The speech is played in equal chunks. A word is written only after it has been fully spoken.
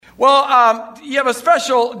You have a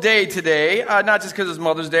special day today, not just because it's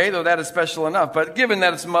Mother's Day, though that is special enough, but given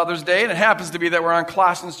that it's Mother's Day, and it happens to be that we're on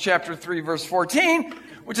Colossians chapter 3, verse 14,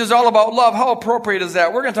 which is all about love. How appropriate is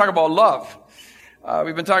that? We're going to talk about love.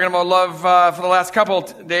 We've been talking about love for the last couple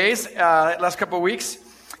days, last couple of weeks.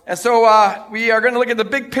 And so we are going to look at the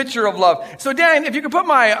big picture of love. So Dan, if you could put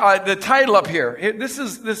the title up here. This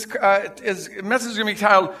message is going to be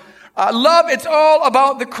titled, Love, It's All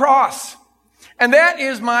About the Cross. And this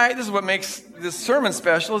is what makes this sermon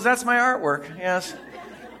special, is that's my artwork, yes.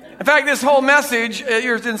 In fact, this whole message,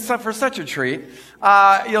 you're in for such a treat.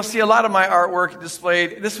 You'll see a lot of my artwork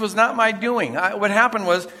displayed. This was not my doing. What happened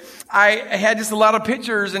was, I had just a lot of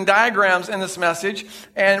pictures and diagrams in this message,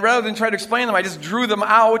 and rather than try to explain them, I just drew them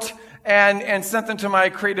out and sent them to my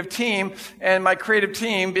creative team. And my creative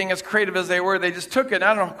team, being as creative as they were, they just took it.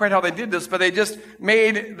 I don't know quite how they did this, but they just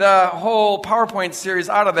made the whole PowerPoint series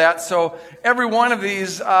out of that. So every one of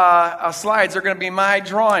these slides are going to be my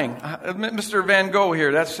drawing. Mr. Van Gogh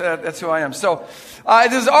here, that's who I am. So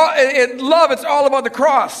love, it's all about the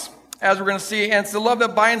cross, as we're going to see, and it's the love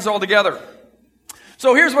that binds all together.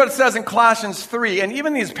 So here's what it says in Colossians 3, and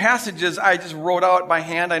even these passages I just wrote out by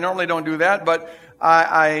hand. I normally don't do that, but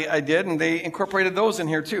I did, and they incorporated those in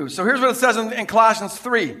here too. So here's what it says in Colossians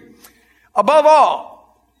 3. Above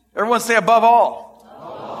all, everyone say above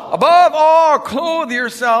all. Above all, clothe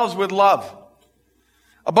yourselves with love.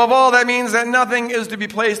 Above all, that means that nothing is to be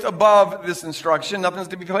placed above this instruction. Nothing is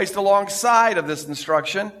to be placed alongside of this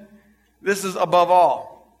instruction. This is above all.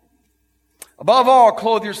 Above all,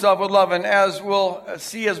 clothe yourself with love. And as we'll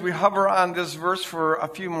see as we hover on this verse for a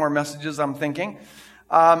few more messages, I'm thinking,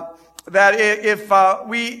 that if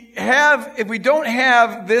we don't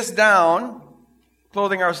have this down,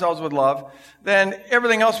 clothing ourselves with love, then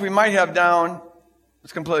everything else we might have down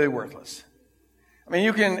is completely worthless. I mean,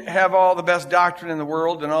 you can have all the best doctrine in the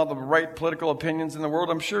world and all the right political opinions in the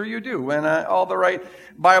world. I'm sure you do. And all the right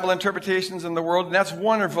Bible interpretations in the world. And that's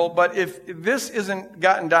wonderful. But if this isn't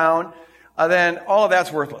gotten down, then all of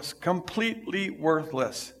that's worthless. Completely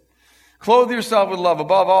worthless. Clothe yourself with love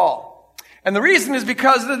above all. And the reason is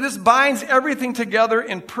because this binds everything together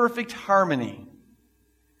in perfect harmony.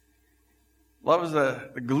 Love is the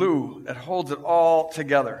glue that holds it all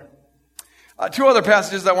together. Two other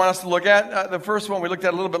passages I want us to look at. The first one we looked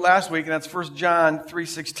at a little bit last week, and that's 1 John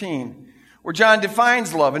 3:16, where John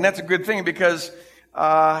defines love. And that's a good thing because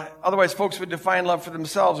otherwise folks would define love for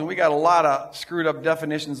themselves, and we got a lot of screwed up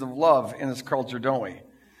definitions of love in this culture, don't we?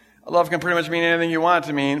 Love can pretty much mean anything you want it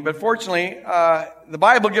to mean, but fortunately, the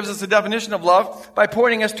Bible gives us a definition of love by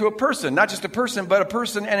pointing us to a person, not just a person, but a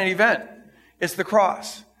person and an event. It's the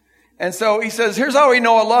cross. And so he says, here's how we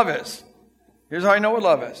know what love is. Here's how I know what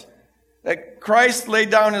love is. That Christ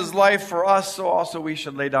laid down his life for us, so also we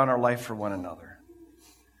should lay down our life for one another.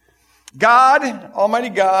 God, Almighty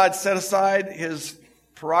God, set aside his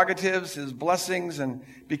prerogatives, his blessings, and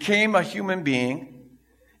became a human being,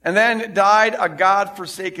 and then died a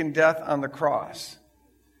God-forsaken death on the cross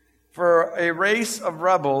for a race of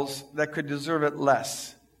rebels that could deserve it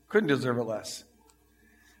less. Couldn't deserve it less.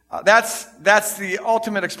 That's the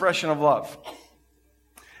ultimate expression of love.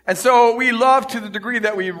 And so we love to the degree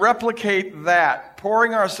that we replicate that,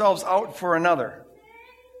 pouring ourselves out for another,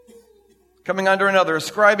 coming under another,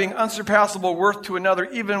 ascribing unsurpassable worth to another,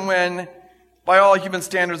 even when, by all human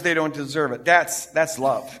standards, they don't deserve it. That's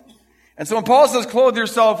love. And so when Paul says, clothe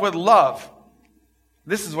yourself with love,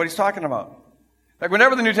 this is what he's talking about. Like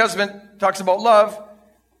whenever the New Testament talks about love,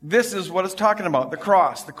 this is what it's talking about, the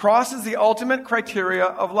cross. The cross is the ultimate criteria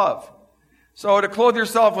of love. So to clothe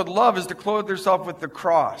yourself with love is to clothe yourself with the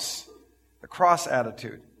cross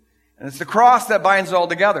attitude. And it's the cross that binds it all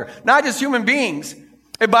together. Not just human beings,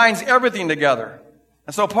 it binds everything together.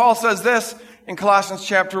 And so Paul says this in Colossians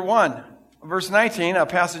chapter 1, verse 19, a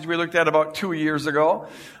passage we looked at about 2 years ago.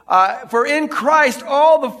 For in Christ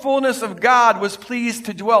all the fullness of God was pleased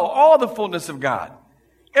to dwell. All the fullness of God.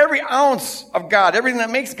 Every ounce of God, everything that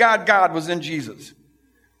makes God God was in Jesus.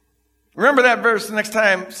 Remember that verse the next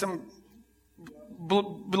time some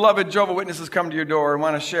beloved Jehovah's Witnesses come to your door and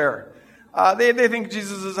want to share. They think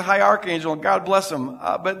Jesus is a high archangel, and God bless them.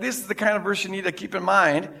 But this is the kind of verse you need to keep in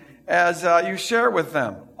mind as you share with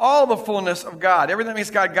them. All the fullness of God, everything that makes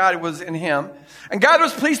God God was in him. And God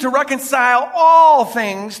was pleased to reconcile all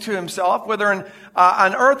things to himself, whether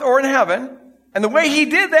on earth or in heaven. And the way he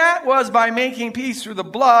did that was by making peace through the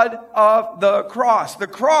blood of the cross. The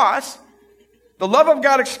cross, the love of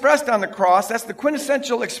God expressed on the cross, that's the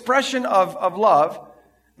quintessential expression of love.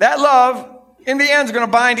 That love, in the end, is going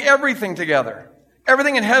to bind everything together.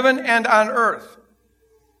 Everything in heaven and on earth.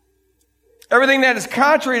 Everything that is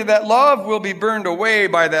contrary to that love will be burned away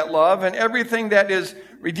by that love, and everything that is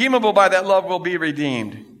redeemable by that love will be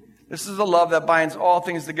redeemed. This is the love that binds all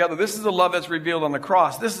things together. This is the love that's revealed on the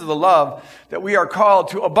cross. This is the love that we are called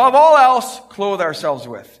to, above all else, clothe ourselves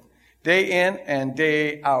with, day in and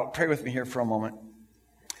day out. Pray with me here for a moment.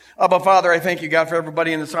 Abba, Father, I thank you, God, for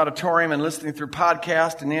everybody in this auditorium and listening through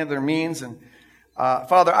podcast and any other means. And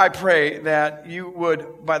Father, I pray that you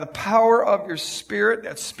would, by the power of your Spirit,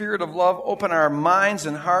 that Spirit of love, open our minds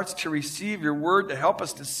and hearts to receive your word, to help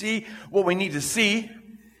us to see what we need to see,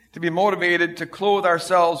 to be motivated to clothe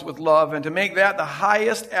ourselves with love, and to make that the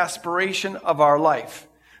highest aspiration of our life,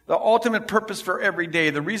 the ultimate purpose for every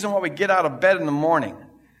day, the reason why we get out of bed in the morning.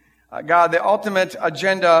 God, the ultimate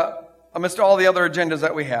agenda amidst all the other agendas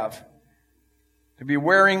that we have, to be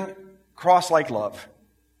wearing cross-like love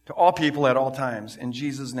to all people at all times, in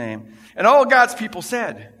Jesus' name. And all God's people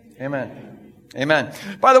said, amen. Amen.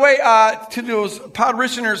 By the way, to those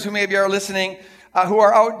parishioners who maybe are listening, who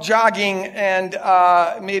are out jogging and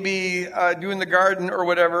maybe doing the garden or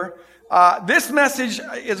whatever, this message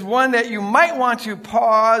is one that you might want to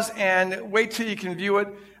pause and wait till you can view it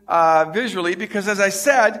visually, because as I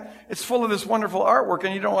said, it's full of this wonderful artwork,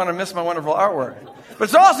 and you don't want to miss my wonderful artwork. But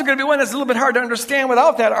it's also going to be one that's a little bit hard to understand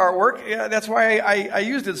without that artwork. That's why I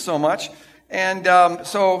used it so much. And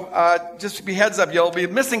so just to be heads up, you'll be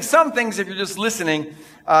missing some things if you're just listening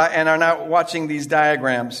and are not watching these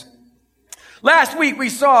diagrams. Last week we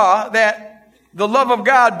saw that the love of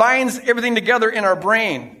God binds everything together in our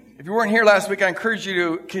brain. If you weren't here last week, I encourage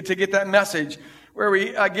you to get that message where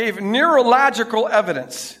we gave neurological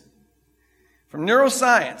evidence from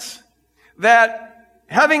neuroscience that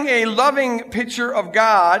having a loving picture of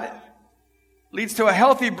God leads to a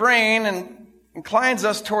healthy brain and inclines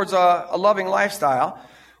us towards a loving lifestyle,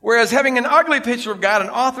 whereas having an ugly picture of God, an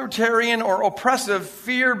authoritarian or oppressive,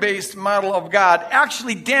 fear-based model of God,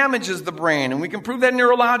 actually damages the brain, and we can prove that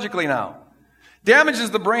neurologically now.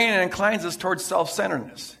 Damages the brain and inclines us towards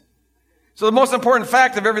self-centeredness. So the most important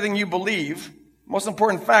fact of everything you believe, most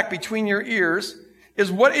important fact between your ears, is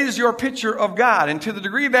what is your picture of God? And to the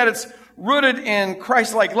degree that it's rooted in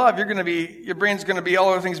Christ-like love, your brain's going to be,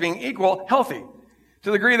 all other things being equal, healthy.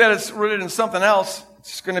 To the degree that it's rooted in something else,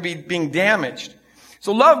 it's going to be being damaged.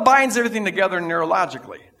 So love binds everything together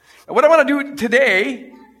neurologically. And what I want to do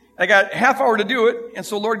today, I got half hour to do it, and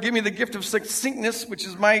so Lord, give me the gift of succinctness, which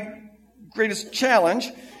is my greatest challenge.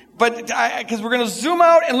 But because we're going to zoom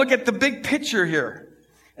out and look at the big picture here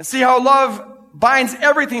and see how love binds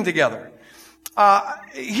everything together.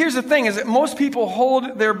 Here's the thing, is that most people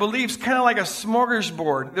hold their beliefs kind of like a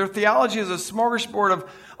smorgasbord. Their theology is a smorgasbord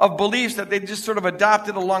of beliefs that they just sort of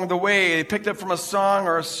adopted along the way. They picked up from a song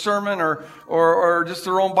or a sermon or just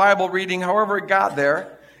their own Bible reading, however it got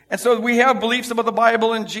there. And so we have beliefs about the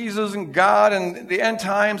Bible and Jesus and God and the end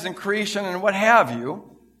times and creation and what have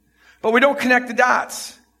you, but we don't connect the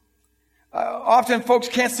dots. Often folks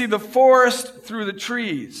can't see the forest through the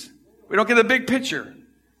trees. We don't get the big picture.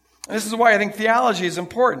 And this is why I think theology is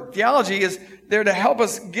important. Theology is there to help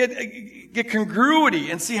us get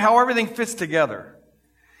congruity and see how everything fits together.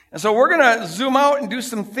 And so we're going to zoom out and do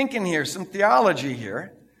some thinking here, some theology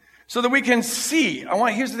here, so that we can see.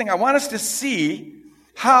 Here's the thing. I want us to see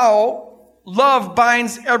how love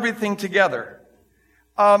binds everything together.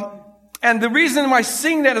 And the reason why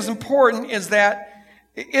seeing that is important is that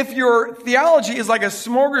if your theology is like a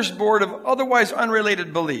smorgasbord of otherwise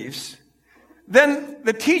unrelated beliefs, then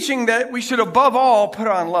the teaching that we should above all put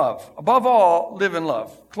on love, above all live in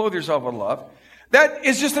love, clothe yourself with love, that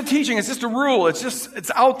is just a teaching. It's just a rule.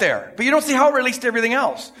 It's out there. But you don't see how it relates to everything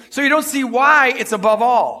else. So you don't see why it's above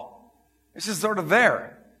all. It's just sort of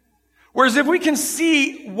there. Whereas if we can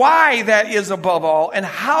see why that is above all and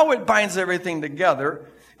how it binds everything together,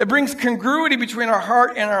 it brings congruity between our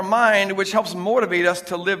heart and our mind, which helps motivate us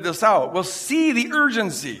to live this out. We'll see the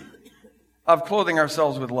urgency of clothing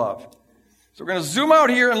ourselves with love. So we're going to zoom out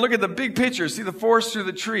here and look at the big picture, see the forest through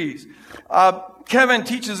the trees. Kevin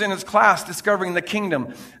teaches in his class, Discovering the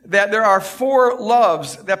Kingdom, that there are 4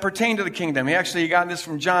 loves that pertain to the kingdom. He got this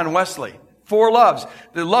from John Wesley. 4 loves.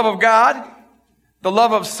 The love of God, the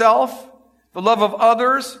love of self, the love of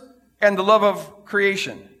others, and the love of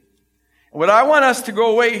creation. What I want us to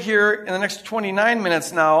go away here in the next 29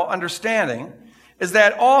 minutes now, understanding, is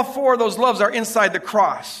that all 4 of those loves are inside the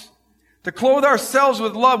cross. To clothe ourselves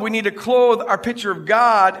with love, we need to clothe our picture of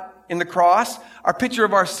God in the cross, our picture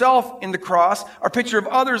of ourself in the cross, our picture of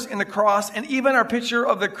others in the cross, and even our picture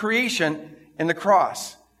of the creation in the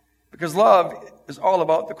cross. Because love is all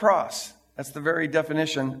about the cross. That's the very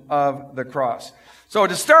definition of the cross. So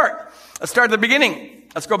to start, let's start at the beginning.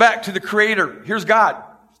 Let's go back to the Creator. Here's God.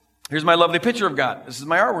 Here's my lovely picture of God. This is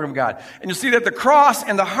my artwork of God. And you'll see that the cross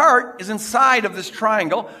and the heart is inside of this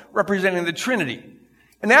triangle representing the Trinity.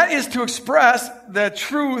 And that is to express the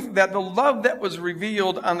truth that the love that was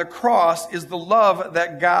revealed on the cross is the love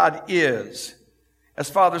that God is, as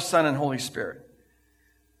Father, Son, and Holy Spirit.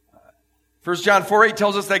 1 John 4:8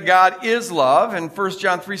 tells us that God is love, and 1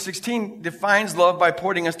 John 3:16 defines love by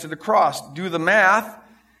pointing us to the cross. Do the math,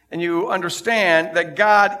 and you understand that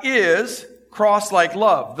God is cross-like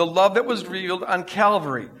love, the love that was revealed on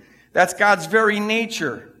Calvary. That's God's very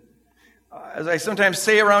nature. As I sometimes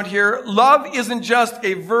say around here, love isn't just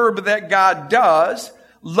a verb that God does.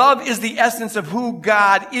 Love is the essence of who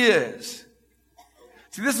God is.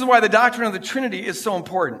 See, this is why the doctrine of the Trinity is so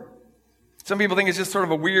important. Some people think it's just sort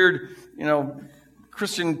of a weird,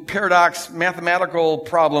 Christian paradox, mathematical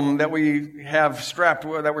problem that we're strapped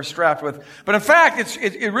with. But in fact,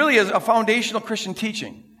 it really is a foundational Christian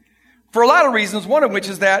teaching. For a lot of reasons, one of which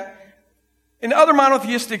is that in other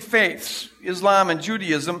monotheistic faiths, Islam and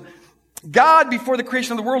Judaism, God before the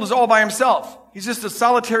creation of the world is all by himself. He's just a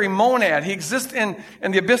solitary monad. He exists in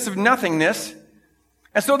the abyss of nothingness.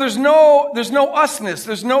 And so there's no usness,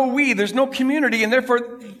 there's no we, there's no community, and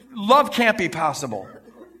therefore love can't be possible.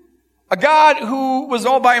 A God who was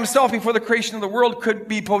all by himself before the creation of the world could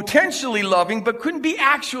be potentially loving, but couldn't be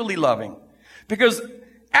actually loving. Because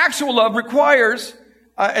actual love requires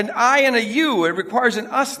an I and a you. It requires an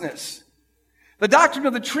usness. The doctrine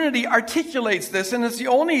of the Trinity articulates this, and it's the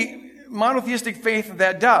only monotheistic faith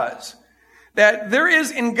that does. That there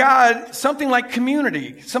is in God something like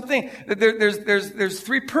community, something that there's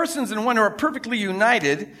three persons in one who are perfectly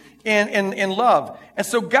united in love. And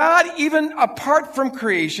so God, even apart from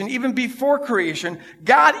creation, even before creation,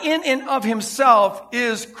 God in and of himself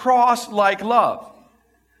is cross-like love.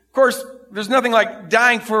 Of course, there's nothing like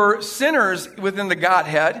dying for sinners within the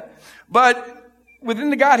Godhead, but within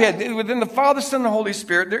the Godhead, within the Father, Son, and the Holy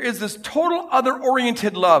Spirit, there is this total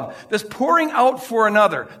other-oriented love, this pouring out for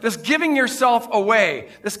another, this giving yourself away,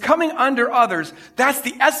 this coming under others. That's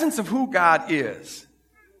the essence of who God is.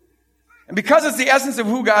 And because it's the essence of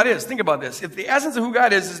who God is, think about this. If the essence of who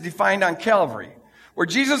God is defined on Calvary, where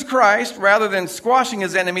Jesus Christ, rather than squashing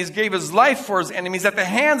his enemies, gave his life for his enemies at the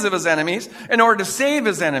hands of his enemies in order to save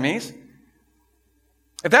his enemies,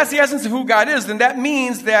 if that's the essence of who God is, then that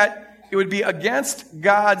means that it would be against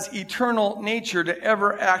God's eternal nature to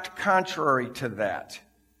ever act contrary to that.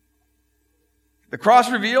 The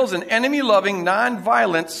cross reveals an enemy-loving,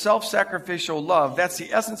 non-violent, self-sacrificial love. That's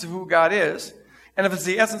the essence of who God is. And if it's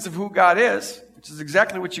the essence of who God is, which is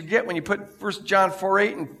exactly what you get when you put 1 John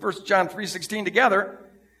 4:8 and 1 John 3:16 together,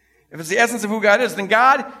 if it's the essence of who God is, then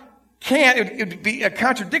God can't, it would be a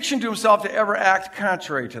contradiction to himself to ever act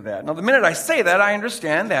contrary to that. Now, the minute I say that, I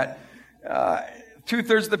understand that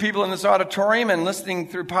 2/3 of the people in this auditorium and listening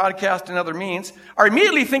through podcast and other means are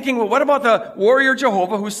immediately thinking, well, what about the warrior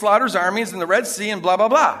Jehovah who slaughters armies in the Red Sea and blah, blah,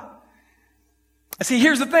 blah? And see,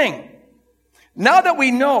 here's the thing. Now that we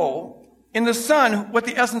know in the Son what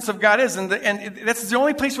the essence of God is, and that's the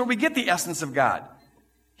only place where we get the essence of God.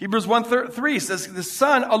 Hebrews 1:3 says the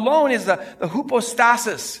Son alone is the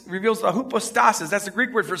hypostasis, reveals the hypostasis. That's the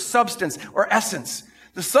Greek word for substance or essence.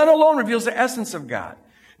 The Son alone reveals the essence of God.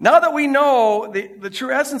 Now that we know the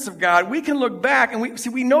true essence of God, we can look back and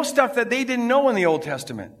we know stuff that they didn't know in the Old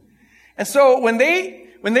Testament. And so when they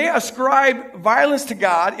ascribe violence to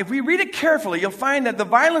God, if we read it carefully, you'll find that the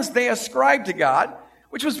violence they ascribed to God,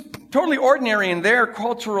 which was totally ordinary in their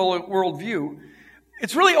cultural worldview,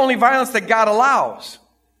 it's really only violence that God allows.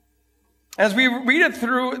 As we read it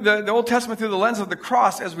through the Old Testament through the lens of the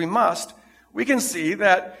cross, as we must, we can see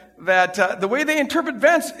that the way they interpret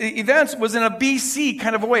events was in a BC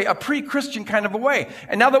kind of a way, a pre-Christian kind of a way.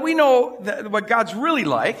 And now that we know what God's really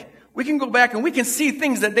like, we can go back and we can see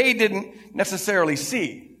things that they didn't necessarily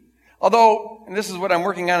see. Although, and this is what I'm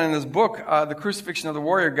working on in this book, The Crucifixion of the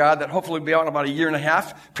Warrior God, that hopefully will be out in about a year and a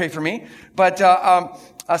half. Pray for me. But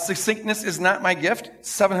succinctness is not my gift. It's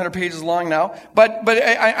 700 pages long now. But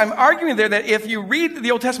I'm arguing there that if you read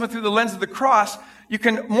the Old Testament through the lens of the cross, you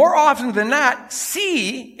can more often than not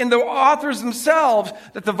see in the authors themselves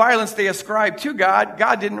that the violence they ascribe to God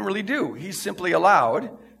didn't really do. He simply allowed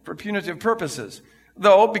for punitive purposes.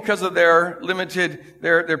 Though, because of their limited,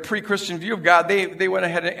 their pre-Christian view of God, they went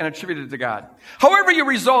ahead and attributed it to God. However you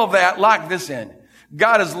resolve that, lock this in.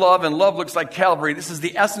 God is love, and love looks like Calvary. This is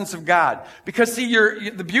the essence of God. Because, see,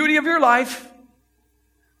 the beauty of your life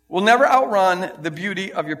will never outrun the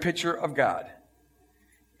beauty of your picture of God.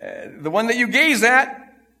 The one that you gaze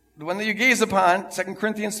at, the one that you gaze upon, 2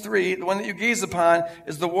 Corinthians 3, the one that you gaze upon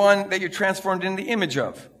is the one that you're transformed into the image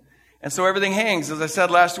of. And so everything hangs, as I said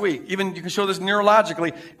last week. Even you can show this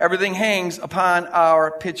neurologically. Everything hangs upon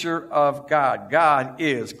our picture of God. God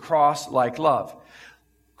is cross-like love.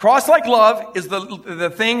 Cross-like love is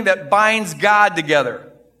the thing that binds God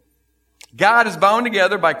together. God is bound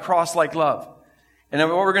together by cross-like love. And then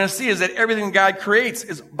what we're going to see is that everything God creates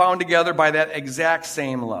is bound together by that exact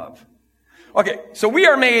same love. Okay, so we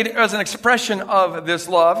are made as an expression of this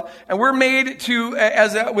love, and we're made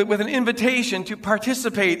with an invitation to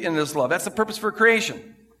participate in this love. That's the purpose for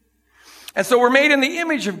creation. And so we're made in the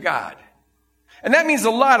image of God. And that means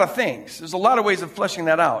a lot of things. There's a lot of ways of fleshing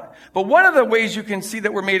that out. But one of the ways you can see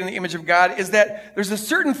that we're made in the image of God is that there's a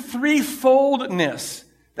certain threefoldness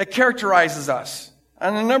that characterizes us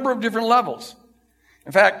on a number of different levels.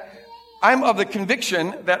 In fact, I'm of the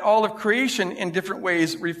conviction that all of creation in different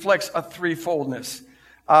ways reflects a threefoldness.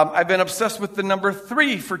 I've been obsessed with the number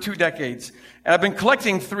 3 for 2 decades. And I've been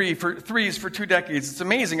collecting threes for 2 decades. It's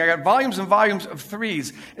amazing. I got volumes and volumes of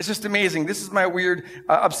 3s. It's just amazing. This is my weird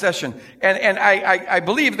obsession. And I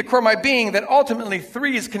believe at the core of my being that ultimately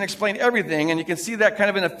 3s can explain everything. And you can see that kind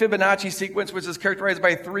of in a Fibonacci sequence, which is characterized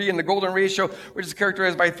by 3, and the golden ratio, which is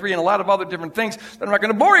characterized by 3, and a lot of other different things that I'm not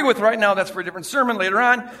going to bore you with right now. That's for a different sermon later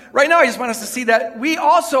on. Right now, I just want us to see that we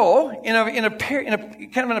also, in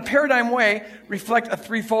a paradigm way, reflect a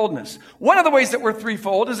threefoldness. One of the ways that we're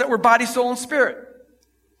threefold is that we're body, soul, and spirit.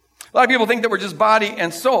 A lot of people think that we're just body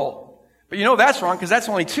and soul. But you know that's wrong, because that's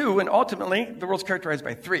only 2, and ultimately the world's characterized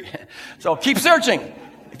by 3. So keep searching.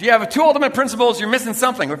 If you have 2 ultimate principles, you're missing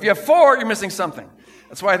something. Or if you have 4, you're missing something.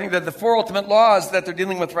 That's why I think that the 4 ultimate laws that they're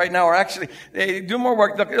dealing with right now are actually, they do more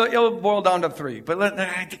work. It'll boil down to 3. But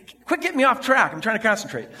quit getting me off track. I'm trying to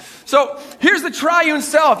concentrate. So here's the triune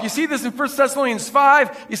self. You see this in 1 Thessalonians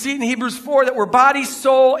 5. You see it in Hebrews 4 that we're body,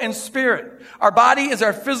 soul, and spirit. Our body is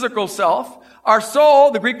our physical self. Our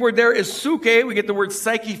soul, the Greek word there is psyche. We get the word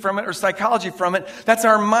psyche from it, or psychology from it. That's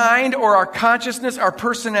our mind or our consciousness, our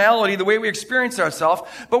personality, the way we experience ourselves.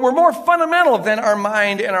 But we're more fundamental than our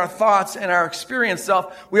mind and our thoughts and our experience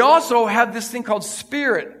self. We also have this thing called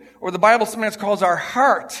spirit, or the Bible sometimes calls our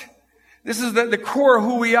heart. This is the core of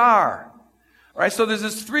who we are. All right, so there's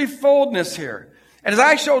this threefoldness here. And as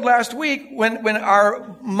I showed last week, when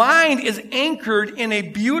our mind is anchored in a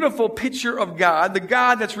beautiful picture of God, the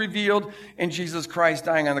God that's revealed in Jesus Christ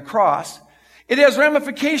dying on the cross, it has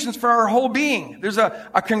ramifications for our whole being. There's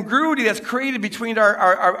a congruity that's created between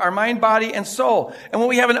our mind, body, and soul. And when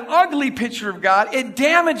we have an ugly picture of God, it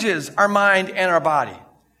damages our mind and our body. All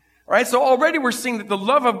right? So already we're seeing that the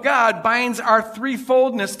love of God binds our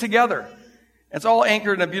threefoldness together. It's all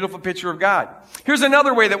anchored in a beautiful picture of God. Here's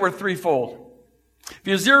another way that we're threefold. If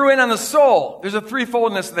you zero in on the soul, there's a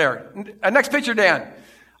threefoldness there. Next picture, Dan.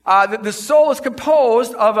 The soul is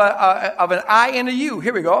composed of an I and a U.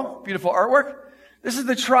 Here we go. Beautiful artwork. This is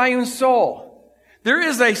the triune soul. There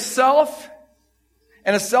is a self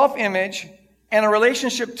and a self-image and a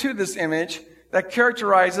relationship to this image that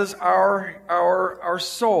characterizes our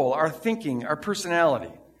soul, our thinking, our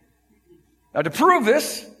personality. Now, to prove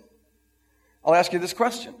this, I'll ask you this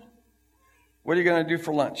question. What are you going to do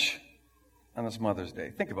for lunch on this Mother's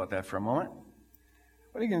Day? Think about that for a moment.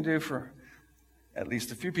 What are you going to do for at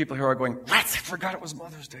least a few people here are going, what? I forgot it was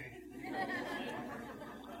Mother's Day.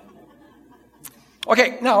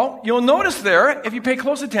 Okay, now, you'll notice there, if you pay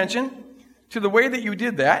close attention to the way that you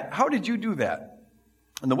did that, how did you do that?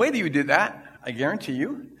 And the way that you did that, I guarantee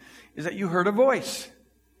you, is that you heard a voice.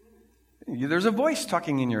 There's a voice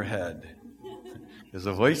talking in your head. There's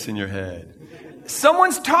a voice in your head.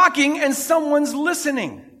 Someone's talking and someone's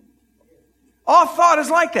listening. All thought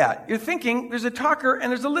is like that. You're thinking, there's a talker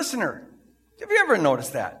and there's a listener. Have you ever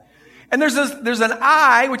noticed that? And there's an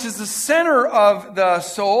I, which is the center of the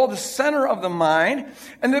soul, the center of the mind.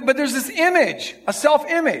 But there's this image, a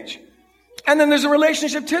self-image. And then there's a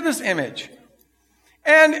relationship to this image.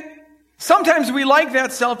 And sometimes we like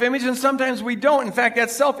that self-image and sometimes we don't. In fact,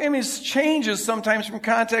 that self-image changes sometimes from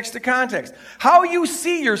context to context. How you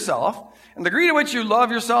see yourself and the degree to which you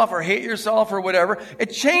love yourself or hate yourself or whatever, it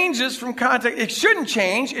changes from context. It shouldn't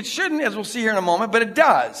change. It shouldn't, as we'll see here in a moment, but it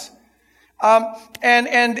does. We have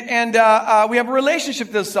a relationship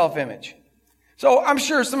to this self-image. So I'm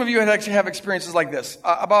sure some of you actually have experiences like this.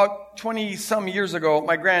 About 20-some years ago,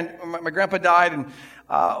 my grandpa died, and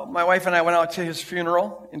my wife and I went out to his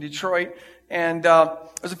funeral in Detroit. And it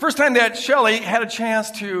was the first time that Shelley had a chance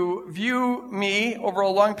to view me over a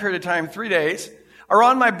long period of time, 3 days,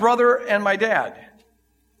 around my brother and my dad.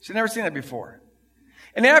 She'd never seen that before.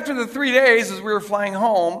 And after the 3 days, as we were flying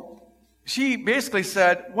home, she basically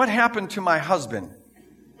said, "What happened to my husband?"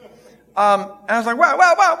 And I was like,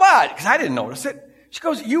 what? Because I didn't notice it. She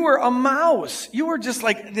goes, you were a mouse. You were just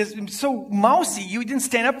like this, so mousy. You didn't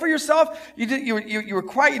stand up for yourself. You were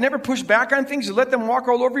quiet. You never pushed back on things. You let them walk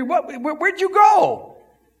all over you. Where'd you go?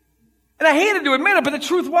 And I hated to admit it, but the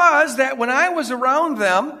truth was that when I was around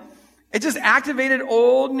them, it just activated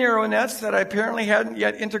old neural nets that I apparently hadn't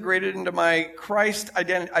yet integrated into my Christ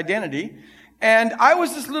identity. And I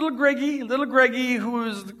was this little Greggy who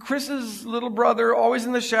was Chris's little brother, always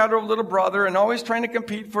in the shadow of little brother and always trying to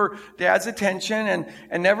compete for dad's attention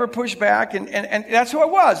and never push back. And that's who I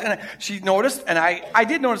was. And she noticed, and I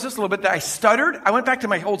did notice this a little bit, that I stuttered. I went back to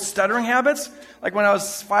my old stuttering habits. Like when I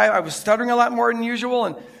was 5, I was stuttering a lot more than usual.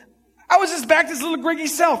 And I was just back to this little Greggy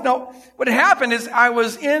self. Now, what happened is I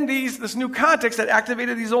was in this new context that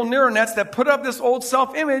activated these old neural nets that put up this old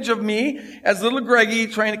self-image of me as little Greggy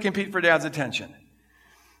trying to compete for dad's attention.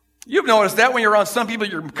 You've noticed that when you're around some people,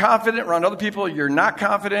 you're confident. Around other people, you're not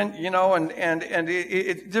confident, and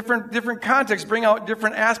different contexts bring out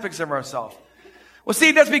different aspects of ourselves. Well,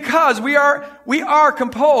 see, that's because we are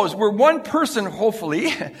composed. We're one person,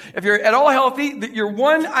 hopefully. If you're at all healthy, you're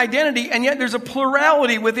one identity, and yet there's a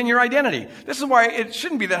plurality within your identity. This is why it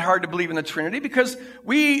shouldn't be that hard to believe in the Trinity, because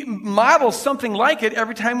we model something like it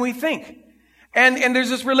every time we think. And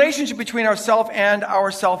there's this relationship between ourself and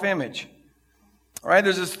our self-image. All right,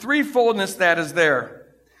 there's this threefoldness that is there.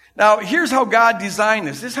 Now, here's how God designed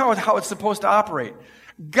this. This is how it's supposed to operate.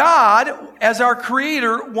 God, as our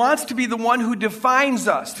creator, wants to be the one who defines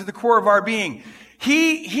us to the core of our being.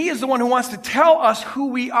 He is the one who wants to tell us who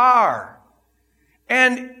we are.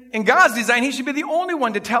 And in God's design, he should be the only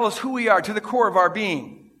one to tell us who we are to the core of our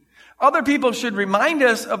being. Other people should remind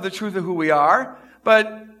us of the truth of who we are,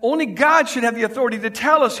 but only God should have the authority to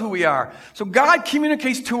tell us who we are. So God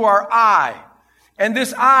communicates to our I. And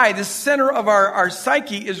this I, this center of our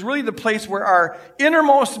psyche, is really the place where our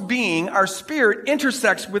innermost being, our spirit,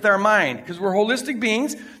 intersects with our mind. Because we're holistic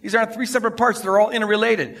beings. These aren't 3 separate parts. They're all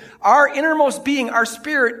interrelated. Our innermost being, our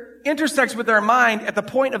spirit, intersects with our mind at the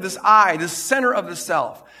point of this I, this center of the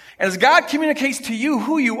self. And as God communicates to you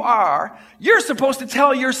who you are, you're supposed to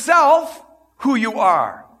tell yourself who you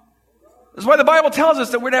are. That's why the Bible tells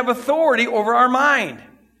us that we're to have authority over our mind.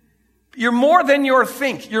 You're more than your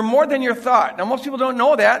think. You're more than your thought. Now, most people don't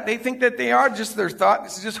know that. They think that they are just their thought.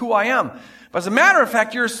 This is just who I am. But as a matter of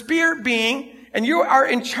fact, you're a spirit being, and you are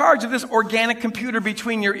in charge of this organic computer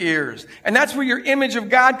between your ears. And that's where your image of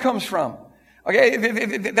God comes from.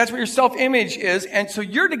 Okay? That's where your self-image is. And so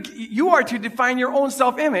you are to define your own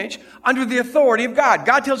self-image under the authority of God.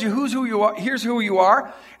 God tells you who you are, here's who you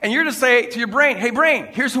are. And you're to say to your brain, hey, brain,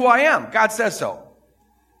 here's who I am. God says so.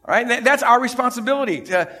 All right, that's our responsibility.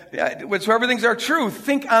 Whatsoever things are true,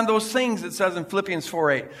 think on those things, it says in Philippians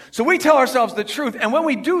 4:8. So we tell ourselves the truth, and when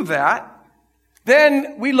we do that,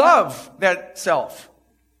 then we love that self.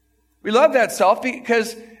 We love that self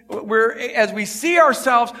because as we see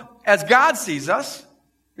ourselves as God sees us,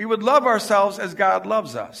 we would love ourselves as God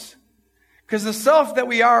loves us. Because the self that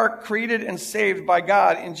we are, created and saved by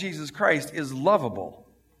God in Jesus Christ, is lovable.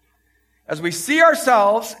 As we see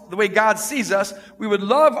ourselves the way God sees us, we would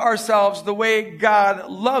love ourselves the way God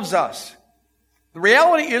loves us. The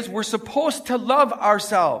reality is we're supposed to love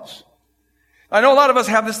ourselves. I know a lot of us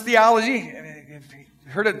have this theology,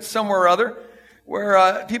 I've heard it somewhere or other,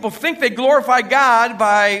 where people think they glorify God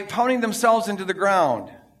by pounding themselves into the ground.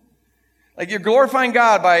 Like you're glorifying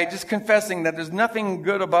God by just confessing that there's nothing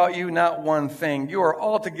good about you, not one thing. You are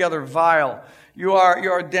altogether vile. You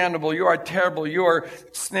are damnable. You are terrible. You are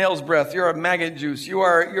snail's breath. You're a maggot juice.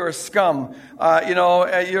 You're a scum.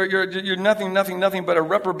 You're nothing but a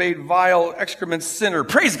reprobate, vile, excrement sinner.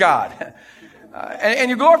 Praise God. And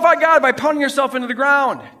you glorify God by pounding yourself into the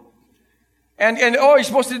ground. And you're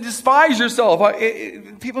supposed to despise yourself.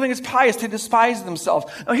 People think it's pious to despise themselves.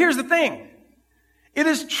 Now here's the thing. It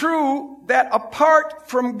is true that apart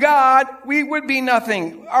from God, we would be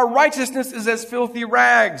nothing. Our righteousness is as filthy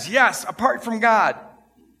rags. Yes, apart from God.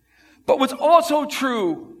 But what's also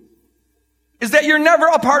true is that you're never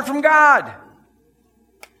apart from God.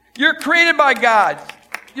 You're created by God.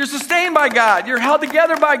 You're sustained by God. You're held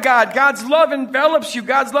together by God. God's love envelops you.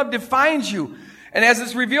 God's love defines you. And as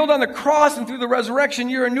it's revealed on the cross and through the resurrection,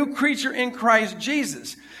 you're a new creature in Christ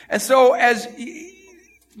Jesus. And so as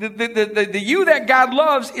the you that God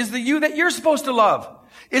loves is the you that you're supposed to love.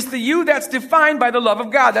 It's the you that's defined by the love of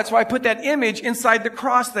God. That's why I put that image inside the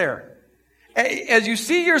cross there. As you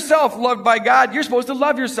see yourself loved by God, you're supposed to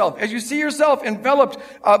love yourself. As you see yourself enveloped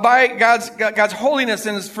by God's holiness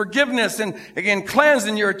and His forgiveness and again cleansed,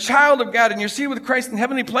 and you're a child of God and you're seated with Christ in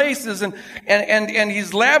heavenly places and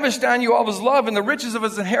He's lavished on you all of His love and the riches of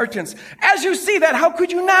His inheritance. As you see that, how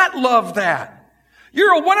could you not love that?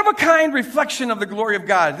 You're a one-of-a-kind reflection of the glory of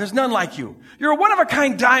God. There's none like you. You're a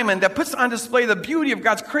one-of-a-kind diamond that puts on display the beauty of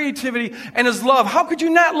God's creativity and His love. How could you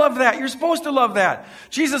not love that? You're supposed to love that.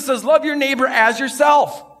 Jesus says, love your neighbor as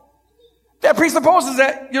yourself. That presupposes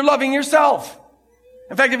that you're loving yourself.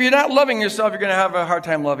 In fact, if you're not loving yourself, you're going to have a hard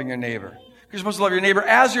time loving your neighbor. You're supposed to love your neighbor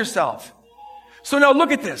as yourself. So now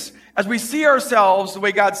look at this. As we see ourselves the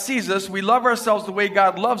way God sees us, we love ourselves the way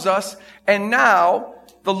God loves us, and now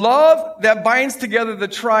the love that binds together the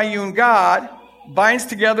triune God binds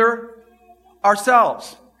together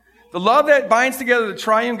ourselves. The love that binds together the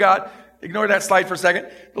triune God, ignore that slide for a second.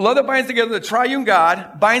 The love that binds together the triune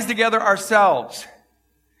God binds together ourselves.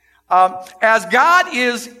 As God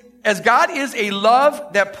is a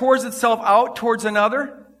love that pours itself out towards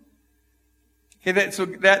another, okay, so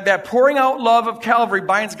that pouring out love of Calvary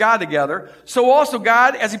binds God together. So also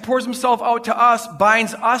God, as He pours Himself out to us,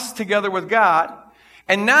 binds us together with God.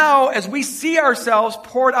 And now, as we see ourselves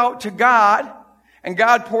poured out to God, and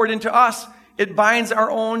God poured into us, it binds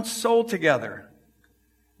our own soul together.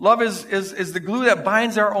 Love is the glue that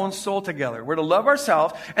binds our own soul together. We're to love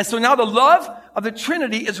ourselves. And so now the love of the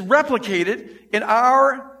Trinity is replicated in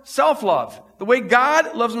our self-love. The way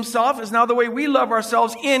God loves Himself is now the way we love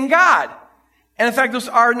ourselves in God. And in fact, those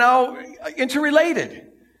are now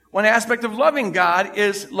interrelated. One aspect of loving God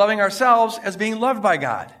is loving ourselves as being loved by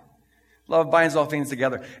God. Love binds all things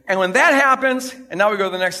together. And when that happens, and now we go to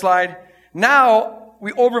the next slide, now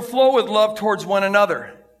we overflow with love towards one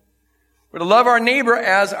another. We're to love our neighbor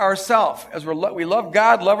as ourself. As we love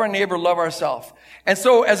God, love our neighbor, love ourselves. And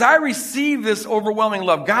so as I receive this overwhelming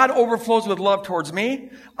love, God overflows with love towards me.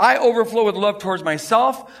 I overflow with love towards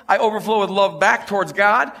myself. I overflow with love back towards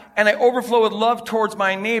God. And I overflow with love towards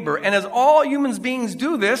my neighbor. And as all human beings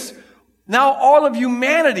do this, now all of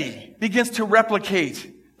humanity begins to replicate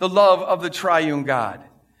the love of the triune God.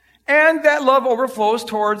 And that love overflows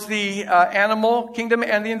towards the animal kingdom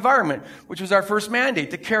and the environment, which was our first mandate,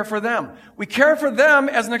 to care for them. We care for them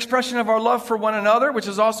as an expression of our love for one another, which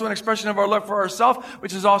is also an expression of our love for ourselves,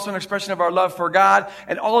 which is also an expression of our love for God.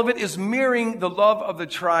 And all of it is mirroring the love of the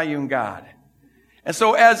triune God. And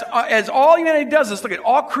so as all humanity does this, look at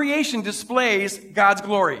all creation displays God's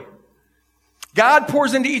glory. God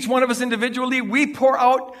pours into each one of us individually. We pour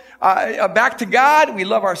out back to God. We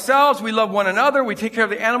love ourselves. We love one another. We take care of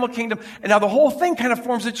the animal kingdom. And now the whole thing kind of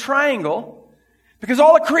forms a triangle because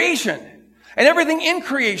all of creation and everything in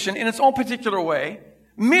creation in its own particular way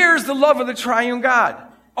mirrors the love of the triune God.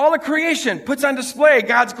 All of creation puts on display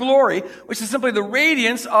God's glory, which is simply the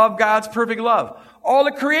radiance of God's perfect love. All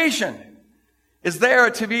of creation is there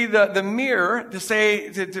to be the mirror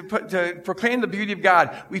to proclaim the beauty of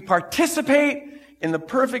God. We participate in the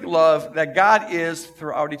perfect love that God is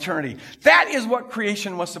throughout eternity. That is what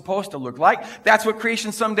creation was supposed to look like. That's what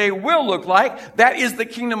creation someday will look like. That is the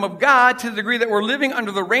kingdom of God. To the degree that we're living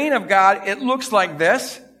under the reign of God, it looks like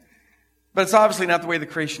this. But it's obviously not the way the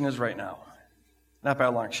creation is right now. Not by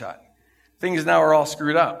a long shot. Things now are all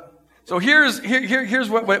screwed up. So here's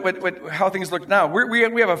how things look now. We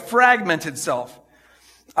have a fragmented self.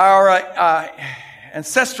 Our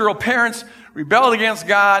ancestral parents rebelled against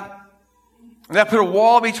God, and that put a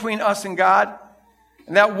wall between us and God.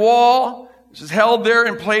 And that wall, which is held there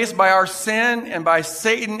in place by our sin and by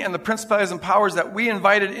Satan and the principalities and powers that we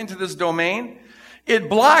invited into this domain, it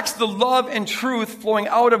blocks the love and truth flowing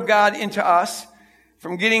out of God into us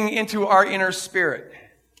from getting into our inner spirit.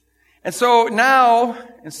 And so now,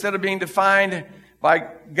 instead of being defined by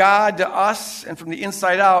God to us and from the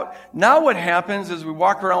inside out, now what happens is we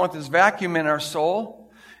walk around with this vacuum in our soul,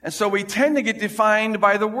 and so we tend to get defined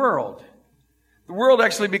by the world. The world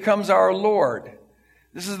actually becomes our Lord.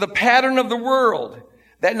 This is the pattern of the world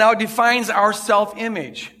that now defines our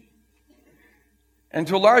self-image. And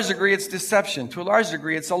to a large degree, it's deception. To a large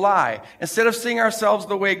degree, it's a lie. Instead of seeing ourselves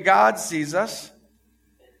the way God sees us,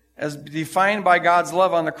 as defined by God's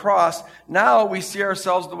love on the cross, now we see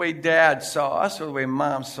ourselves the way Dad saw us, or the way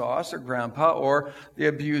Mom saw us, or Grandpa, or the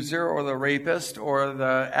abuser, or the rapist, or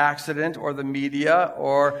the accident, or the media,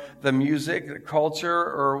 or the music, the culture,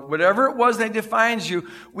 or whatever it was that defines you.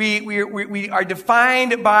 We are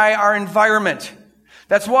defined by our environment.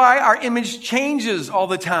 That's why our image changes all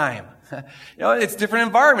the time. It's different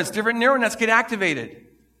environments, different neural nets get activated.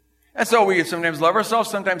 And so we sometimes love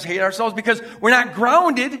ourselves, sometimes hate ourselves, because we're not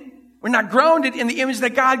grounded in the image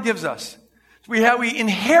that God gives us. So we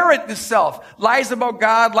inherit this self. Lies about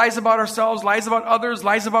God, lies about ourselves, lies about others,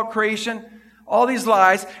 lies about creation, all these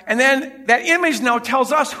lies. And then that image now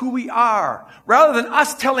tells us who we are. Rather than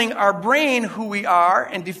us telling our brain who we are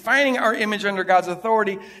and defining our image under God's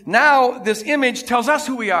authority, now this image tells us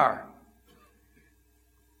who we are.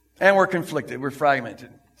 And we're conflicted. We're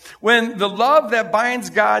fragmented. When the love that binds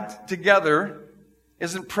God together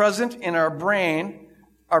isn't present in our brain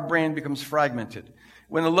becomes fragmented.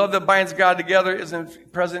 When the love that binds God together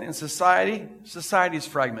isn't present in society, society is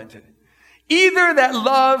fragmented. Either that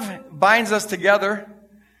love binds us together,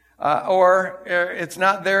 or it's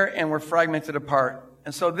not there and we're fragmented apart.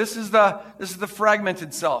 And so this is the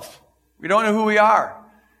fragmented self. We don't know who we are.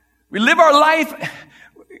 We live our life.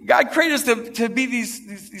 God created us to be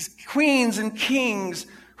these queens and kings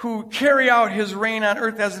who carry out his reign on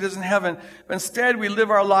earth as it is in heaven. But instead, we live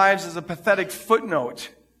our lives as a pathetic footnote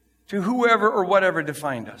to whoever or whatever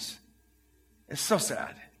defined us. It's so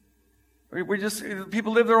sad.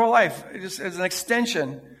 People live their whole life just as an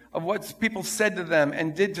extension of what people said to them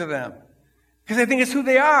and did to them. Because they think it's who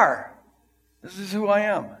they are. This is who I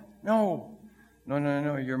am. No.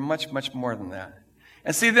 You're much, much more than that.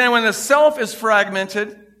 And see, then when the self is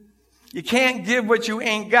fragmented, you can't give what you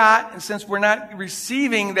ain't got. And since we're not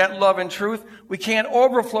receiving that love and truth, we can't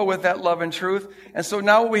overflow with that love and truth. And so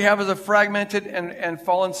now what we have is a fragmented and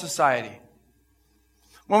fallen society.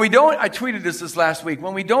 When we don't, I tweeted this last week,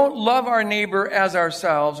 when we don't love our neighbor as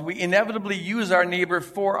ourselves, we inevitably use our neighbor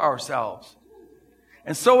for ourselves.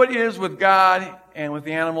 And so it is with God and with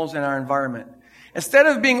the animals in our environment. Instead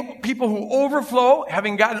of being people who overflow,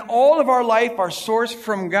 having gotten all of our life, our source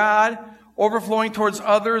from God, overflowing towards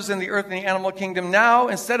others in the earth and the animal kingdom, now,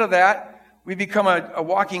 instead of that, we become a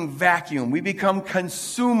walking vacuum. We become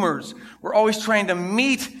consumers. We're always trying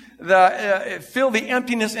to fill the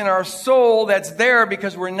emptiness in our soul that's there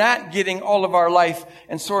because we're not getting all of our life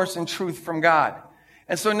and source and truth from God.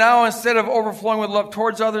 And so now, instead of overflowing with love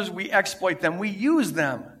towards others, we exploit them. We use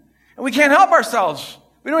them. And we can't help ourselves.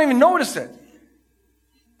 We don't even notice it.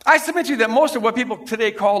 I submit to you that most of what people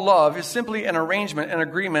today call love is simply an arrangement, an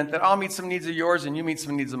agreement that I'll meet some needs of yours and you meet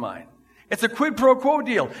some needs of mine. It's a quid pro quo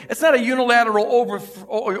deal. It's not a unilateral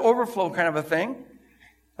overflow kind of a thing.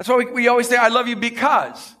 That's why we always say, I love you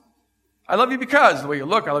because. I love you because. The way you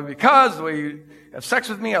look, I love you because. The way you have sex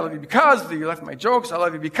with me, I love you because. The way you laugh at my jokes, I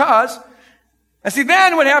love you because. And see,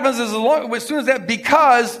 then what happens is as soon as that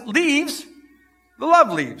because leaves, the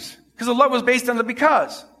love leaves. Because the love was based on the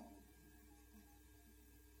because.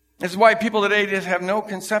 This is why people today just have no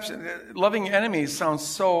conception. Loving enemies sounds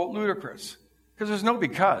so ludicrous. Because there's no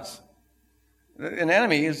because. An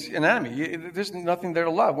enemy is an enemy. There's nothing there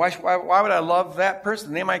to love. Why would I love that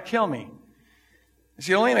person? They might kill me.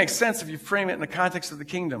 See, it only makes sense if you frame it in the context of the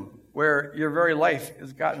kingdom, where your very life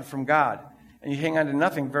is gotten from God. And you hang on to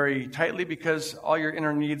nothing very tightly because all your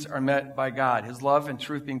inner needs are met by God, his love and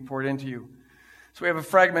truth being poured into you. So we have a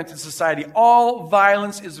fragmented society. All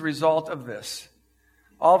violence is a result of this.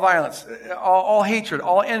 All violence, all hatred,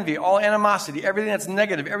 all envy, all animosity, everything that's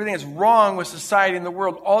negative, everything that's wrong with society and the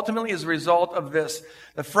world ultimately is a result of this.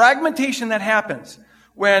 The fragmentation that happens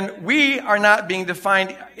when we are not being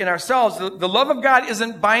defined in ourselves. The love of God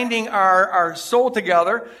isn't binding our soul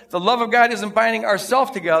together. The love of God isn't binding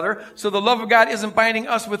ourself together. So the love of God isn't binding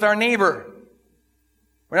us with our neighbor.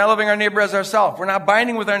 We're not loving our neighbor as ourselves. We're not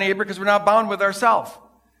binding with our neighbor because we're not bound with ourselves.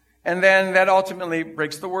 And then that ultimately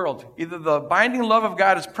breaks the world. Either the binding love of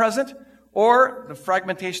God is present or the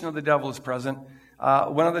fragmentation of the devil is present.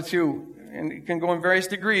 One of the two. And it can go in various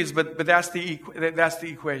degrees, but that's the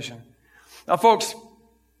equation. Now, folks,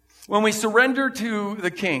 when we surrender to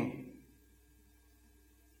the King,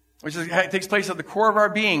 which takes place at the core of our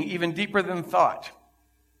being, even deeper than thought.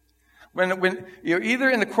 When you're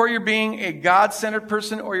either in the core of your being a God-centered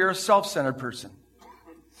person or you're a self-centered person.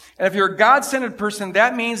 And if you're a God-centered person,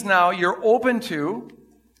 that means now you're open to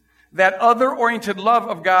that other-oriented love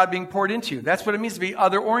of God being poured into you. That's what it means to be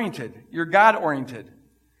other-oriented. You're God-oriented.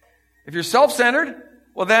 If you're self-centered,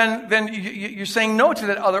 well, then you're saying no to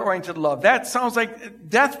that other-oriented love. That sounds like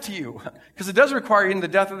death to you, because it does require you in the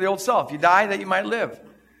death of the old self. You die that you might live.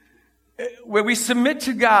 When we submit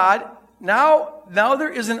to God, now there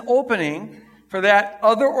is an opening for that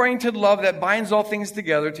other-oriented love that binds all things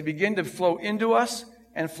together to begin to flow into us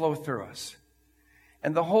and flow through us.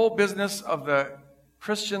 And the whole business of the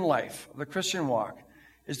Christian life, of the Christian walk,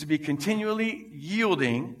 is to be continually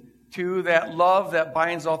yielding to that love that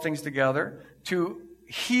binds all things together, to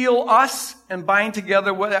heal us and bind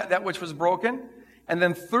together that which was broken, and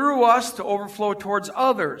then through us to overflow towards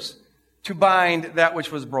others to bind that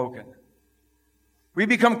which was broken. We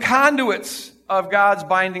become conduits of God's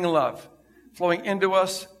binding love, flowing into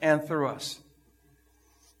us and through us.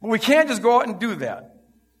 But we can't just go out and do that.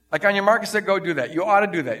 Like on your market said, go do that. You ought to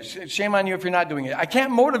do that. Shame on you if you're not doing it. I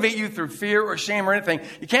can't motivate you through fear or shame or anything.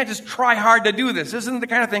 You can't just try hard to do this. This isn't the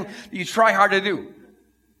kind of thing that you try hard to do.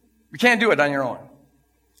 You can't do it on your own.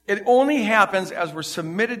 It only happens as we're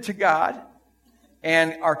submitted to God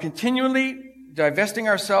and are continually divesting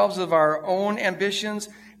ourselves of our own ambitions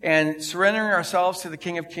and surrendering ourselves to the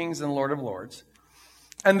King of Kings and Lord of Lords.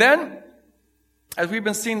 And then, as we've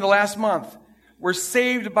been seeing the last month, we're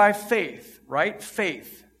saved by faith, right?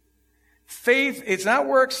 Faith. Faith, it's not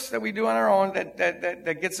works that we do on our own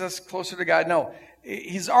that gets us closer to God. No,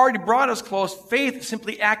 He's already brought us close. Faith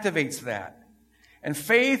simply activates that. And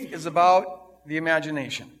faith is about the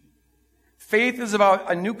imagination. Faith is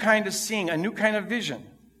about a new kind of seeing, a new kind of vision.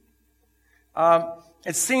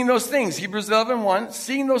 It's seeing those things, Hebrews 11:1,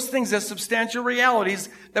 seeing those things as substantial realities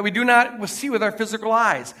that we do not see with our physical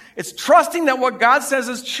eyes. It's trusting that what God says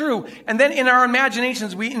is true, and then in our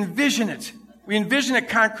imaginations we envision it. We envision it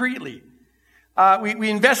concretely. We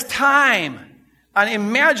invest time on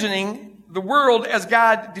imagining the world as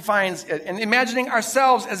God defines it, and imagining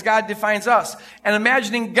ourselves as God defines us, and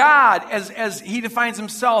imagining God as He defines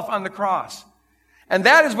Himself on the cross. And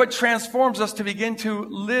that is what transforms us to begin to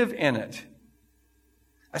live in it.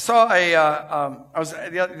 I saw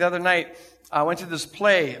the other night, I went to this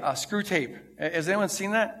play, Screw Tape. Has anyone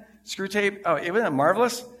seen that? Screw Tape? Oh, wasn't it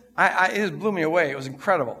marvelous? It just blew me away. It was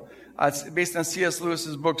incredible. It's based on C.S.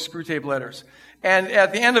 Lewis's book, Screw Tape Letters. And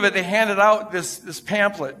at the end of it, they handed out this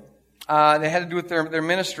pamphlet. They had to do with their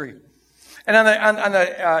ministry. And on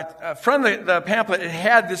the front of the pamphlet, it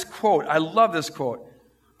had this quote. I love this quote.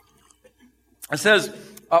 It says,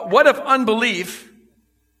 what if unbelief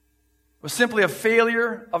was simply a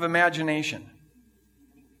failure of imagination?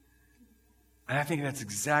 And I think that's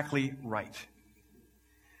exactly right.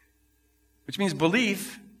 Which means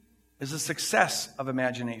belief is a success of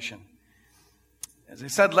imagination. As I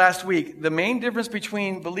said last week, the main difference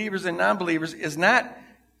between believers and non-believers is not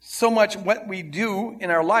so much what we do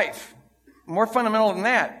in our life. More fundamental than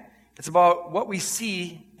that, it's about what we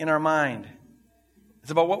see in our mind.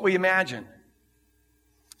 It's about what we imagine.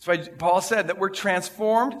 That's why Paul said that we're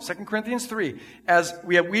transformed, 2 Corinthians 3, as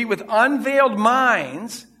we with unveiled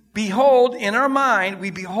minds behold in our mind, we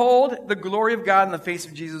behold the glory of God in the face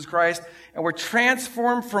of Jesus Christ, and we're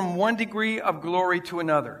transformed from one degree of glory to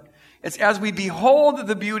another. It's as we behold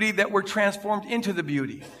the beauty that we're transformed into the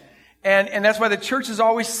beauty. And that's why the church has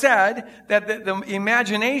always said that the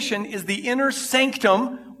imagination is the inner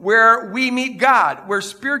sanctum where we meet God, where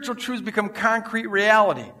spiritual truths become concrete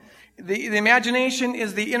reality. The imagination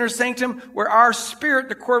is the inner sanctum where our spirit,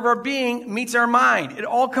 the core of our being, meets our mind. It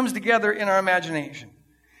all comes together in our imagination.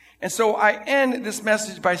 And so I end this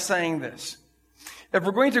message by saying this. If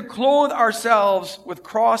we're going to clothe ourselves with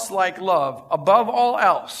cross-like love above all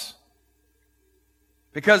else,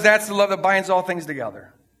 because that's the love that binds all things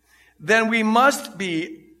together, then we must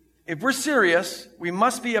be, if we're serious, we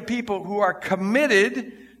must be a people who are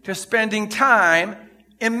committed to spending time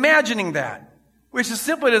imagining that. Which is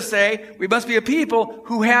simply to say, we must be a people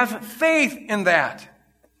who have faith in that.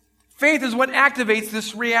 Faith is what activates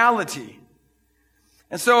this reality.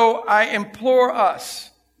 And so I implore us,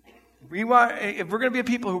 if we're going to be a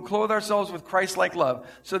people who clothe ourselves with Christ-like love,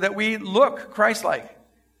 so that we look Christ-like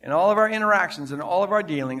in all of our interactions and all of our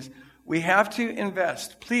dealings, we have to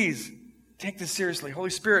invest. Please take this seriously. Holy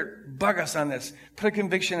Spirit, bug us on this. Put a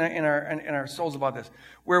conviction in our souls about this.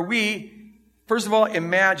 Where we, first of all,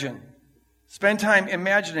 spend time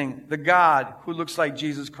imagining the God who looks like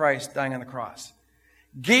Jesus Christ dying on the cross.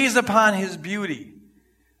 Gaze upon His beauty.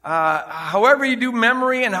 However you do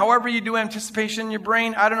memory and however you do anticipation in your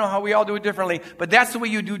brain, I don't know how we all do it differently, but that's the way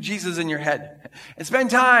you do Jesus in your head. And spend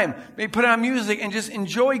time, maybe put on music and just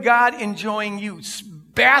enjoy God enjoying you.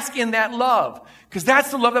 Bask in that love, because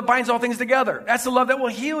that's the love that binds all things together. That's the love that will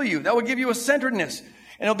heal you, that will give you a centeredness, and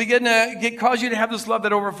it'll begin to cause you to have this love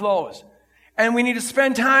that overflows. And we need to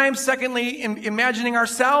spend time, secondly, in imagining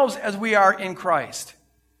ourselves as we are in Christ.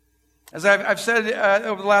 As I've said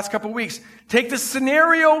over the last couple of weeks, take the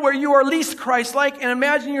scenario where you are least Christ-like and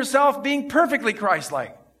imagine yourself being perfectly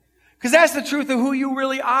Christ-like. Because that's the truth of who you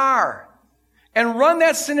really are. And run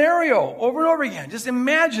that scenario over and over again. Just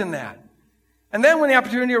imagine that. And then when the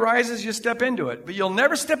opportunity arises, you step into it. But you'll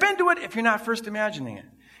never step into it if you're not first imagining it.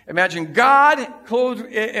 Imagine God clothed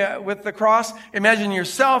with the cross. Imagine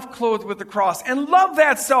yourself clothed with the cross. And love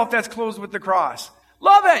that self that's clothed with the cross.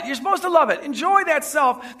 Love it. You're supposed to love it. Enjoy that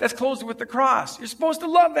self that's clothed with the cross. You're supposed to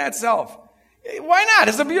love that self. Why not?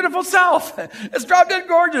 It's a beautiful self. It's drop dead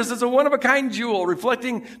gorgeous. It's a one-of-a-kind jewel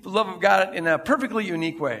reflecting the love of God in a perfectly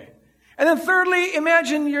unique way. And then thirdly,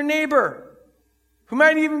 imagine your neighbor, who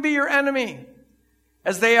might even be your enemy,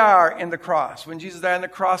 as they are in the cross. When Jesus died on the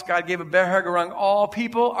cross, God gave a bear hug among all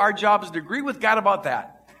people. Our job is to agree with God about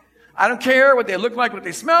that. I don't care what they look like, what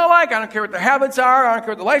they smell like. I don't care what their habits are. I don't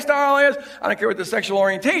care what the lifestyle is. I don't care what their sexual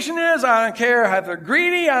orientation is. I don't care if they're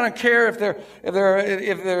greedy. I don't care if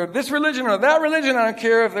they're this religion or that religion. I don't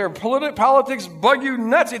care if their politics bug you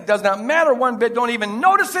nuts. It does not matter one bit. Don't even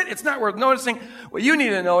notice it. It's not worth noticing. What you need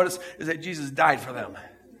to notice is that Jesus died for them.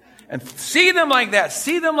 And see them like that.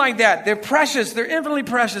 See them like that. They're precious. They're infinitely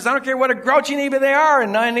precious. I don't care what a grouchy neighbor they are.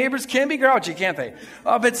 And 9 neighbors can be grouchy, can't they?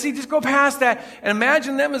 But see, just go past that and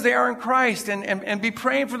imagine them as they are in Christ and be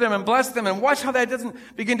praying for them and bless them and watch how that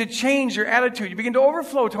doesn't begin to change your attitude. You begin to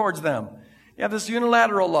overflow towards them. You have this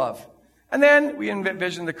unilateral love. And then we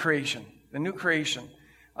envision the creation, the new creation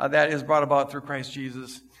that is brought about through Christ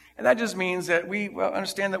Jesus. And that just means that we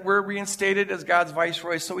understand that we're reinstated as God's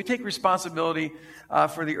viceroy, so we take responsibility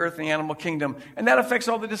for the earth and the animal kingdom. And that affects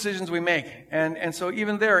all the decisions we make. And so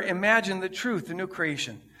even there, imagine the truth, the new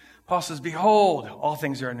creation. Paul says, behold, all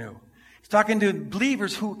things are new. He's talking to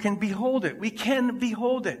believers who can behold it. We can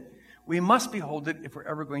behold it. We must behold it if we're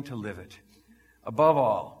ever going to live it. Above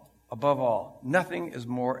all, nothing is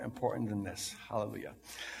more important than this. Hallelujah.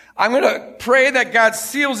 I'm going to pray that God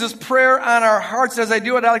seals this prayer on our hearts. As I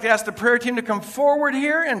do it, I'd like to ask the prayer team to come forward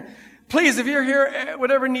here. And please, if you're here,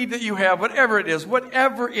 whatever need that you have, whatever it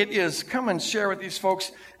is, come and share with these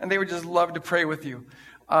folks. And they would just love to pray with you.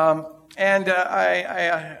 I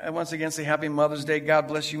once again say Happy Mother's Day. God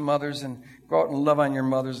bless you, mothers, and go out and love on your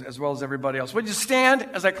mothers as well as everybody else. Would you stand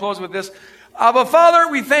as I close with this? But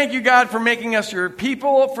Father, we thank you, God, for making us your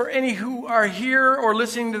people. For any who are here or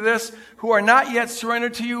listening to this who are not yet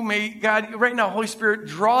surrendered to you, may God, right now, Holy Spirit,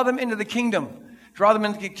 draw them into the kingdom. Draw them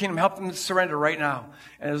into the kingdom. Help them to surrender right now.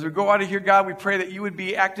 And as we go out of here, God, we pray that you would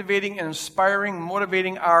be activating and inspiring,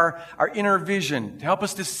 motivating our inner vision to help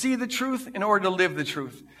us to see the truth in order to live the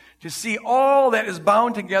truth. To see all that is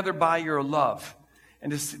bound together by your love.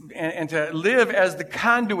 And to live as the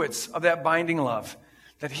conduits of that binding love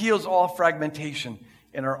that heals all fragmentation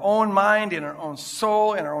in our own mind, in our own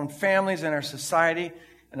soul, in our own families, in our society,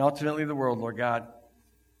 and ultimately the world, Lord God.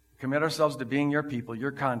 Commit ourselves to being your people,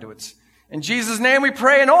 your conduits. In Jesus' name we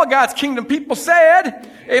pray, and all God's kingdom people said,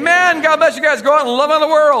 amen. God bless you guys. Go out and love on the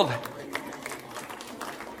world.